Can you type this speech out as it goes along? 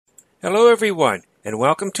Hello, everyone, and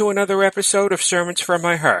welcome to another episode of Sermons from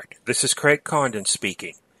My Heart. This is Craig Condon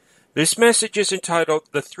speaking. This message is entitled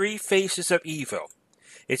The Three Faces of Evil.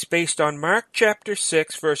 It's based on Mark chapter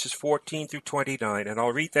 6, verses 14 through 29, and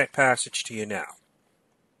I'll read that passage to you now.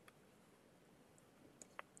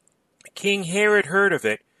 King Herod heard of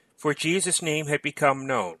it, for Jesus' name had become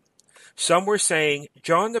known. Some were saying,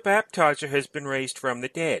 John the Baptizer has been raised from the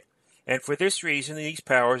dead, and for this reason these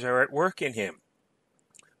powers are at work in him.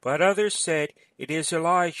 But others said, It is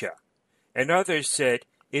Elijah. And others said,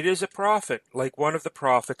 It is a prophet, like one of the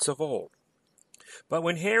prophets of old. But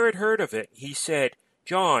when Herod heard of it, he said,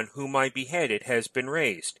 John, whom I beheaded, has been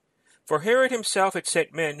raised. For Herod himself had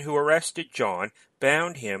sent men who arrested John,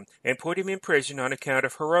 bound him, and put him in prison on account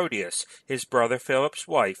of Herodias, his brother Philip's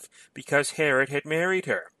wife, because Herod had married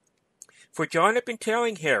her. For John had been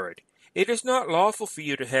telling Herod, It is not lawful for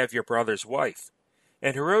you to have your brother's wife.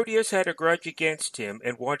 And Herodias had a grudge against him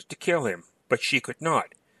and wanted to kill him, but she could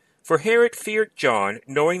not. For Herod feared John,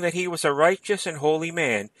 knowing that he was a righteous and holy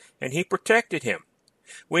man, and he protected him.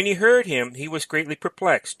 When he heard him, he was greatly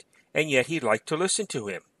perplexed, and yet he liked to listen to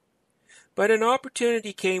him. But an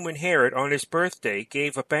opportunity came when Herod, on his birthday,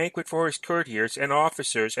 gave a banquet for his courtiers and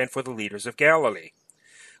officers and for the leaders of Galilee.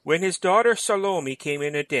 When his daughter Salome came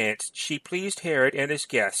in and danced, she pleased Herod and his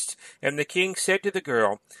guests, and the king said to the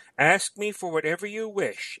girl, Ask me for whatever you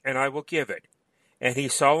wish, and I will give it. And he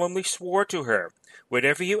solemnly swore to her,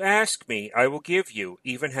 Whatever you ask me, I will give you,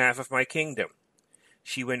 even half of my kingdom.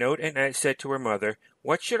 She went out and said to her mother,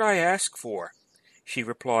 What should I ask for? She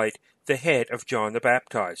replied, The head of John the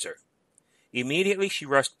Baptizer. Immediately she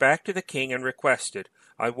rushed back to the king and requested,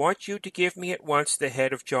 I want you to give me at once the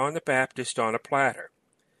head of John the Baptist on a platter.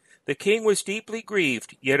 The king was deeply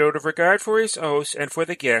grieved, yet out of regard for his oaths and for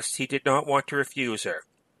the guests, he did not want to refuse her.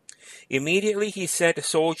 Immediately he sent a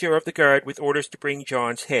soldier of the guard with orders to bring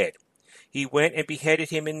John's head. He went and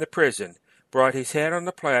beheaded him in the prison, brought his head on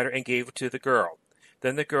the platter, and gave it to the girl.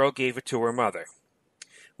 Then the girl gave it to her mother.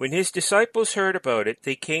 When his disciples heard about it,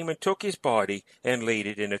 they came and took his body and laid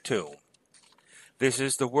it in a tomb. This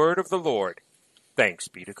is the word of the Lord. Thanks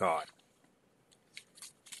be to God.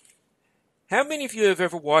 How many of you have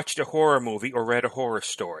ever watched a horror movie or read a horror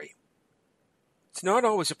story? It's not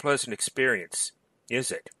always a pleasant experience,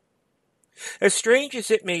 is it? As strange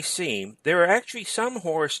as it may seem, there are actually some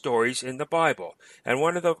horror stories in the Bible, and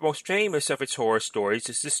one of the most famous of its horror stories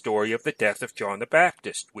is the story of the death of John the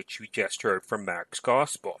Baptist, which we just heard from Mark's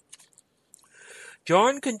Gospel.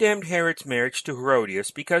 John condemned Herod's marriage to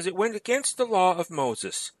Herodias because it went against the law of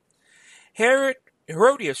Moses.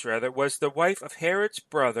 Herodias was the wife of Herod's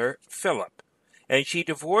brother Philip, and she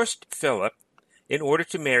divorced Philip in order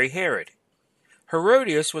to marry Herod.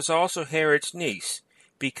 Herodias was also Herod's niece,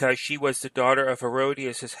 because she was the daughter of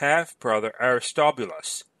Herodias' half-brother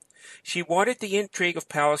Aristobulus. She wanted the intrigue of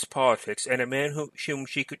palace politics and a man whom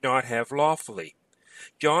she could not have lawfully.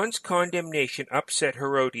 John's condemnation upset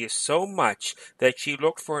Herodias so much that she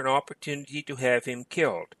looked for an opportunity to have him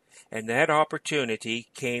killed, and that opportunity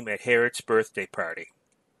came at Herod's birthday party.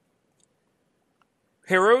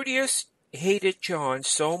 Herodias hated John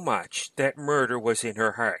so much that murder was in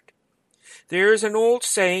her heart. There is an old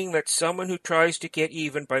saying that someone who tries to get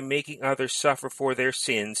even by making others suffer for their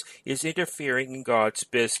sins is interfering in God's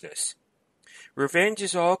business. Revenge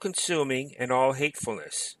is all-consuming and all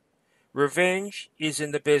hatefulness. Revenge is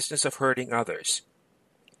in the business of hurting others.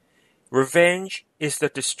 Revenge is the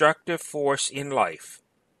destructive force in life.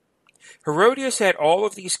 Herodias had all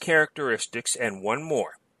of these characteristics and one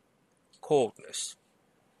more: coldness.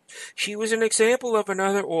 She was an example of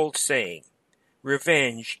another old saying,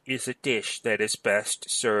 Revenge is a dish that is best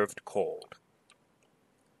served cold.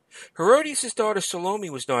 Herodias' daughter Salome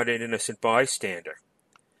was not an innocent bystander.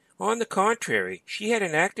 On the contrary, she had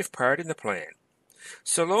an active part in the plan.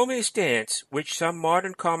 Salome's dance, which some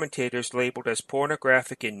modern commentators labeled as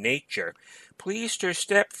pornographic in nature, pleased her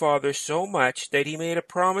stepfather so much that he made a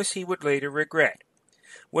promise he would later regret.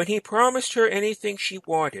 When he promised her anything she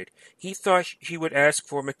wanted, he thought she would ask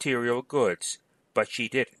for material goods, but she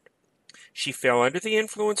didn't. She fell under the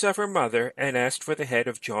influence of her mother and asked for the head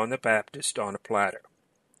of John the Baptist on a platter.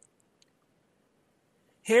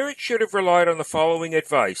 Herod should have relied on the following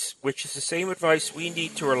advice, which is the same advice we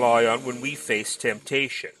need to rely on when we face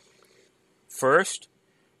temptation. First,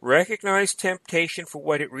 recognize temptation for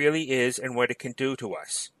what it really is and what it can do to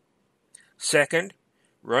us. Second,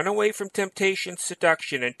 run away from temptation's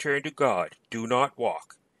seduction and turn to God. Do not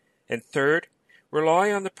walk. And third,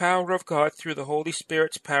 rely on the power of God through the Holy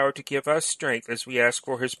Spirit's power to give us strength as we ask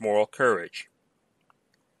for His moral courage.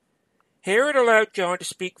 Herod allowed John to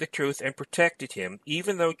speak the truth and protected him,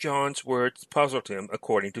 even though John's words puzzled him,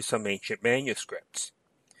 according to some ancient manuscripts.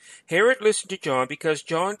 Herod listened to John because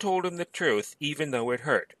John told him the truth, even though it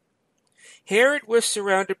hurt. Herod was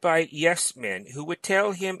surrounded by yes-men who would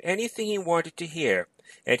tell him anything he wanted to hear,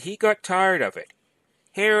 and he got tired of it.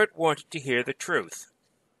 Herod wanted to hear the truth.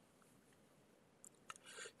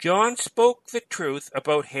 John spoke the truth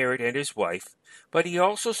about Herod and his wife, but he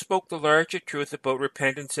also spoke the larger truth about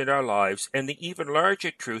repentance in our lives and the even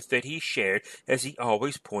larger truth that he shared as he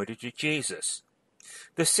always pointed to Jesus.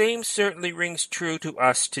 The same certainly rings true to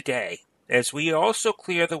us today, as we also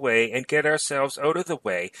clear the way and get ourselves out of the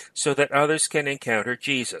way so that others can encounter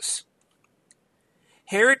Jesus.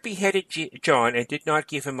 Herod beheaded John and did not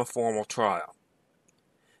give him a formal trial.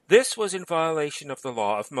 This was in violation of the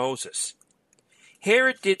law of Moses.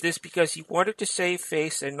 Herod did this because he wanted to save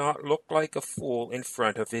face and not look like a fool in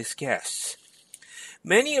front of his guests.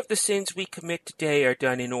 Many of the sins we commit today are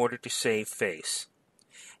done in order to save face.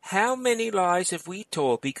 How many lies have we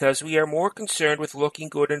told because we are more concerned with looking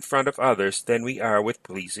good in front of others than we are with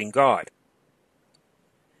pleasing God?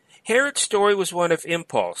 Herod's story was one of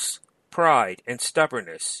impulse, pride, and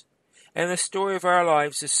stubbornness, and the story of our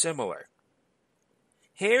lives is similar.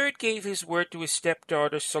 Herod gave his word to his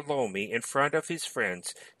stepdaughter Salome in front of his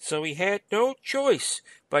friends, so he had no choice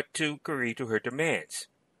but to agree to her demands.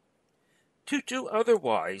 To do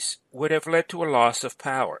otherwise would have led to a loss of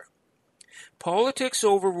power. Politics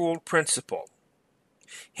overruled principle.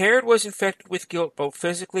 Herod was infected with guilt both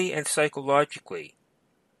physically and psychologically.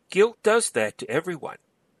 Guilt does that to everyone.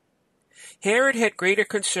 Herod had greater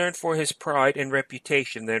concern for his pride and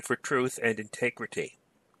reputation than for truth and integrity.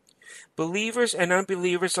 Believers and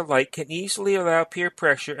unbelievers alike can easily allow peer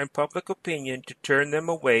pressure and public opinion to turn them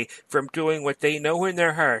away from doing what they know in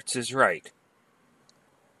their hearts is right.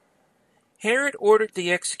 Herod ordered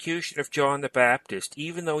the execution of John the Baptist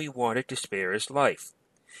even though he wanted to spare his life.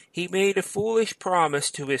 He made a foolish promise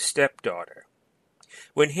to his stepdaughter.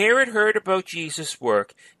 When Herod heard about Jesus'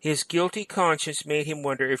 work, his guilty conscience made him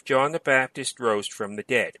wonder if John the Baptist rose from the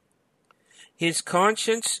dead. His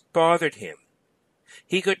conscience bothered him.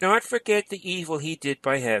 He could not forget the evil he did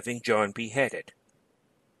by having John beheaded.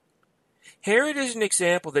 Herod is an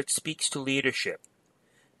example that speaks to leadership.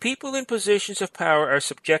 People in positions of power are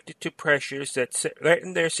subjected to pressures that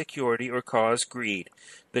threaten their security or cause greed,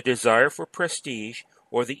 the desire for prestige,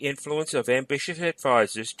 or the influence of ambitious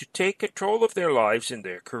advisers to take control of their lives and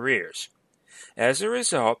their careers. As a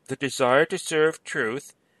result, the desire to serve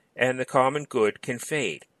truth and the common good can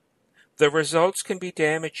fade. The results can be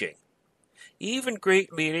damaging. Even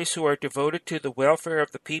great leaders who are devoted to the welfare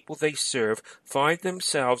of the people they serve find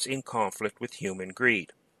themselves in conflict with human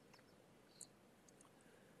greed.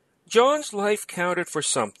 John's life counted for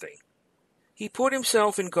something. He put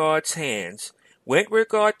himself in God's hands, went where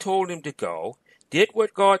God told him to go, did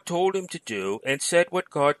what God told him to do, and said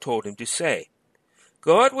what God told him to say.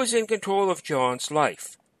 God was in control of John's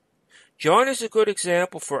life. John is a good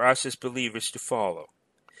example for us as believers to follow.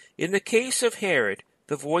 In the case of Herod,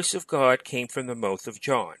 the voice of God came from the mouth of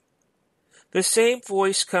John. The same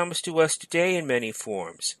voice comes to us today in many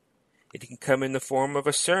forms. It can come in the form of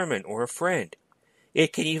a sermon or a friend.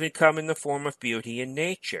 It can even come in the form of beauty in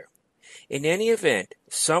nature. In any event,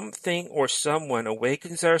 something or someone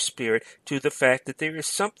awakens our spirit to the fact that there is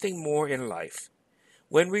something more in life.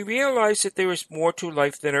 When we realize that there is more to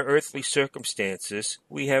life than our earthly circumstances,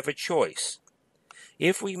 we have a choice.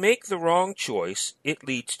 If we make the wrong choice, it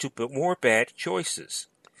leads to more bad choices.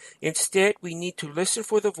 Instead, we need to listen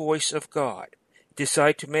for the voice of God,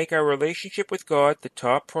 decide to make our relationship with God the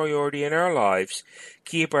top priority in our lives,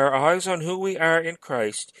 keep our eyes on who we are in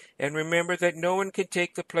Christ, and remember that no one can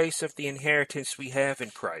take the place of the inheritance we have in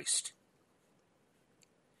Christ.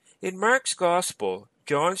 In Mark's Gospel,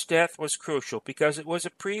 John's death was crucial because it was a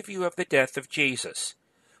preview of the death of Jesus.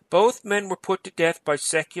 Both men were put to death by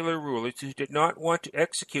secular rulers who did not want to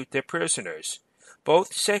execute their prisoners.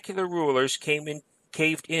 Both secular rulers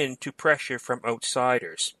caved in to pressure from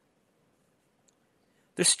outsiders.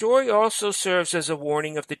 The story also serves as a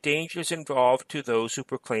warning of the dangers involved to those who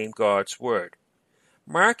proclaim God's word.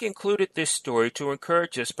 Mark included this story to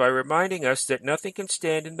encourage us by reminding us that nothing can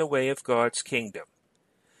stand in the way of God's kingdom.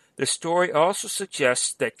 The story also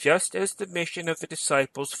suggests that just as the mission of the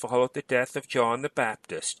disciples followed the death of John the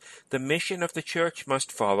Baptist, the mission of the church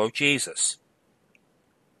must follow Jesus.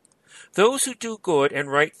 Those who do good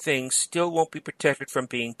and right things still won't be protected from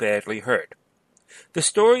being badly hurt. The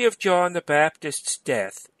story of John the Baptist's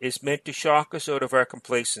death is meant to shock us out of our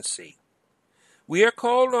complacency. We are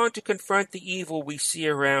called on to confront the evil we see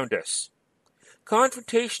around us.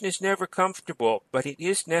 Confrontation is never comfortable, but it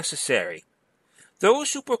is necessary.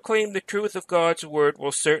 Those who proclaim the truth of God's word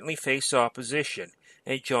will certainly face opposition,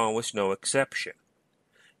 and John was no exception.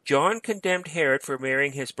 John condemned Herod for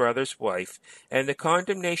marrying his brother's wife, and the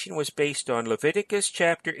condemnation was based on Leviticus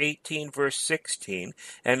chapter 18 verse 16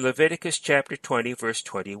 and Leviticus chapter 20 verse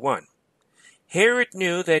 21. Herod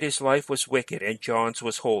knew that his life was wicked and John's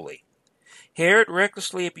was holy. Herod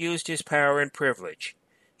recklessly abused his power and privilege.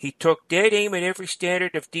 He took dead aim at every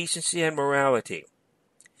standard of decency and morality.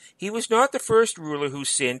 He was not the first ruler who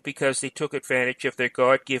sinned because they took advantage of their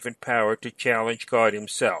God-given power to challenge God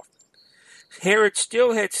himself. Herod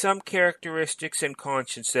still had some characteristics and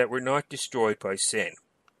conscience that were not destroyed by sin.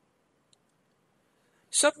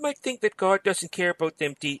 Some might think that God doesn't care about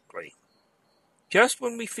them deeply. Just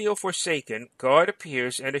when we feel forsaken, God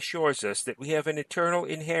appears and assures us that we have an eternal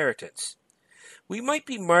inheritance. We might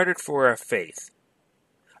be martyred for our faith.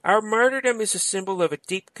 Our martyrdom is a symbol of a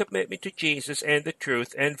deep commitment to Jesus and the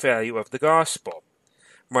truth and value of the gospel.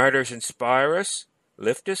 Martyrs inspire us,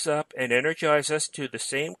 lift us up, and energize us to the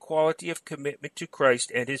same quality of commitment to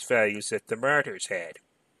Christ and his values that the martyrs had.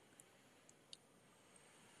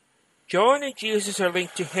 John and Jesus are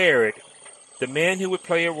linked to Herod, the man who would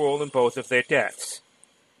play a role in both of their deaths.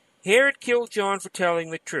 Herod killed John for telling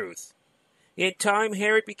the truth. In time,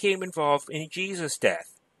 Herod became involved in Jesus'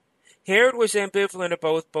 death. Herod was ambivalent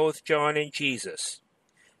about both John and Jesus.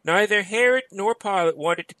 Neither Herod nor Pilate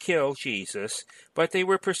wanted to kill Jesus, but they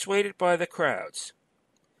were persuaded by the crowds.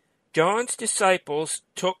 John's disciples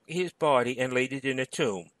took his body and laid it in a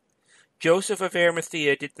tomb. Joseph of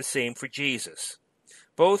Arimathea did the same for Jesus.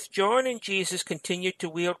 Both John and Jesus continued to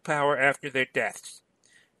wield power after their deaths.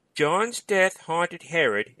 John's death haunted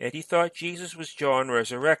Herod, and he thought Jesus was John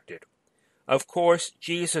resurrected. Of course,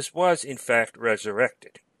 Jesus was in fact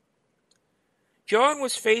resurrected. John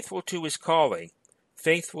was faithful to his calling,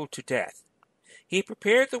 faithful to death. He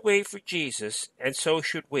prepared the way for Jesus, and so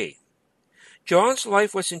should we. John's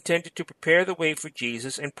life was intended to prepare the way for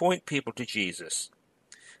Jesus and point people to Jesus.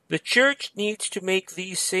 The church needs to make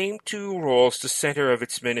these same two roles the center of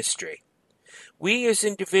its ministry. We as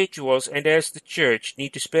individuals and as the church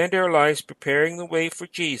need to spend our lives preparing the way for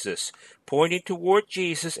Jesus, pointing toward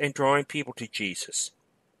Jesus and drawing people to Jesus.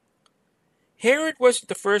 Herod wasn't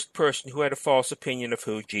the first person who had a false opinion of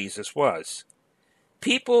who Jesus was.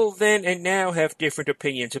 People then and now have different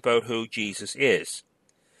opinions about who Jesus is.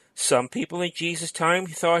 Some people in Jesus' time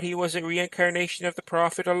thought he was a reincarnation of the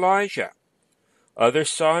prophet Elijah.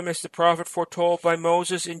 Others saw him as the prophet foretold by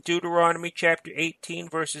Moses in Deuteronomy chapter 18,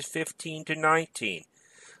 verses 15 to 19.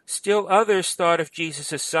 Still others thought of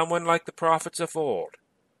Jesus as someone like the prophets of old,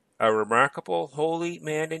 a remarkable, holy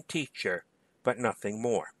man and teacher, but nothing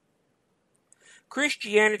more.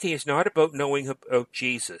 Christianity is not about knowing about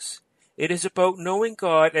Jesus. It is about knowing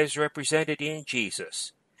God as represented in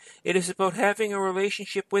Jesus. It is about having a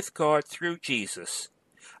relationship with God through Jesus.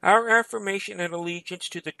 Our affirmation and allegiance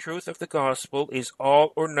to the truth of the gospel is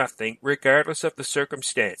all or nothing, regardless of the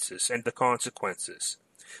circumstances and the consequences.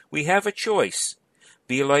 We have a choice: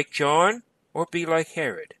 be like John or be like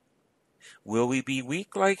Herod. Will we be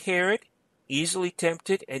weak like Herod, easily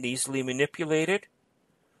tempted and easily manipulated?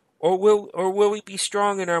 Or will we be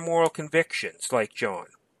strong in our moral convictions like John?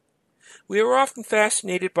 We are often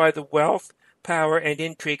fascinated by the wealth, power, and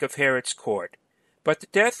intrigue of Herod's court, but the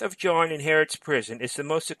death of John in Herod's prison is the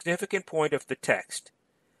most significant point of the text.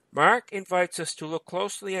 Mark invites us to look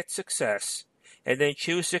closely at success and then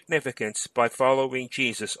choose significance by following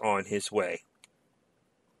Jesus on his way.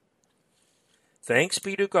 Thanks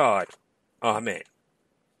be to God. Amen.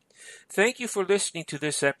 Thank you for listening to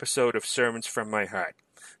this episode of Sermons from My Heart.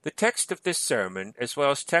 The text of this sermon, as well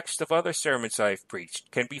as text of other sermons I've preached,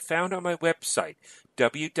 can be found on my website,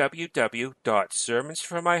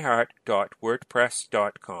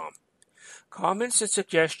 www.sermonsfrommyheart.wordpress.com. Comments and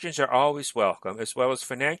suggestions are always welcome, as well as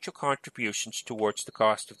financial contributions towards the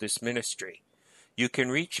cost of this ministry. You can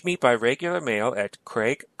reach me by regular mail at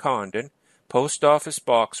Craig Condon, Post Office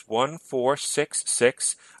Box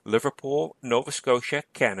 1466, Liverpool, Nova Scotia,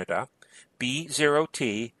 Canada,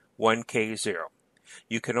 B0T1K0.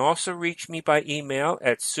 You can also reach me by email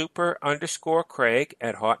at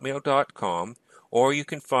super_Craig@hotmail.com, or you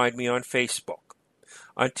can find me on Facebook.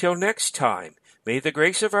 Until next time, may the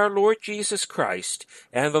grace of our Lord Jesus Christ,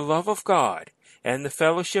 and the love of God, and the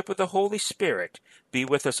fellowship of the Holy Spirit be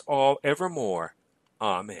with us all evermore.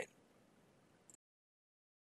 Amen.